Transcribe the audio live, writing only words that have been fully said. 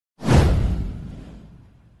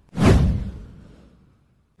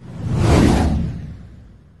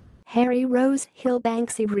Harry Rosehill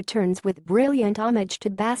Banksy returns with brilliant homage to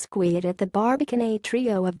Basquiat at the Barbican. A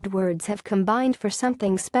trio of Bwords have combined for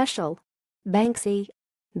something special. Banksy,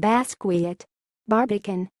 Basquiat,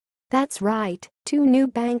 Barbican. That's right, two new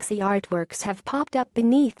Banksy artworks have popped up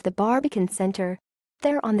beneath the Barbican Center.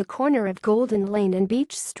 They're on the corner of Golden Lane and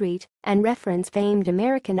Beach Street and reference famed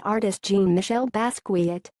American artist Jean-Michel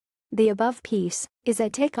Basquiat. The above piece is a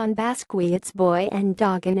take on Basquiat's Boy and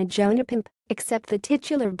Dog in a Jonah Pimp, except the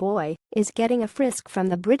titular boy is getting a frisk from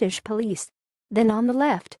the British police. Then on the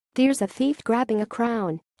left, there's a thief grabbing a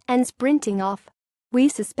crown and sprinting off. We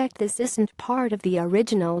suspect this isn't part of the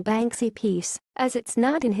original Banksy piece, as it's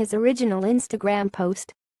not in his original Instagram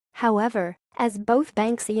post. However, as both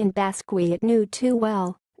Banksy and Basquiat knew too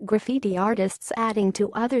well, graffiti artists adding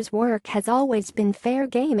to others' work has always been fair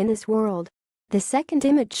game in this world. The second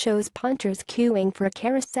image shows punters queuing for a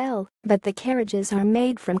carousel, but the carriages are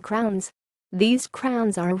made from crowns. These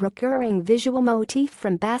crowns are a recurring visual motif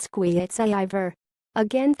from Basquiat's Ivor.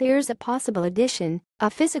 Again, there's a possible addition, a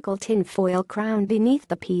physical tinfoil crown beneath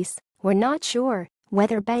the piece. We're not sure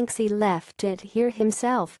whether Banksy left it here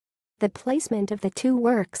himself. The placement of the two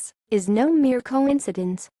works is no mere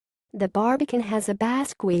coincidence. The Barbican has a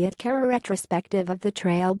Basquiat Cara retrospective of the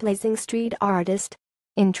trailblazing street artist.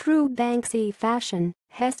 In true Banksy fashion,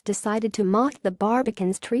 Hess decided to mock the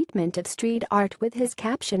Barbican's treatment of street art with his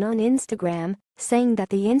caption on Instagram, saying that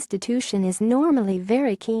the institution is normally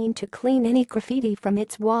very keen to clean any graffiti from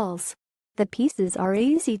its walls. The pieces are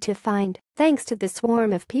easy to find thanks to the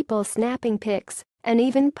swarm of people snapping pics and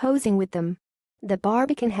even posing with them. The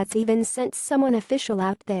Barbican has even sent someone official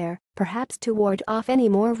out there, perhaps to ward off any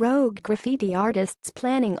more rogue graffiti artists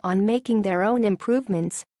planning on making their own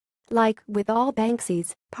improvements. Like with all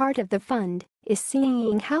Banksys, part of the fun is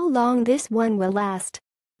seeing how long this one will last.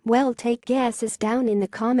 Well, take guesses down in the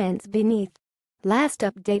comments beneath. Last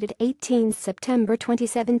updated 18 September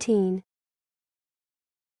 2017.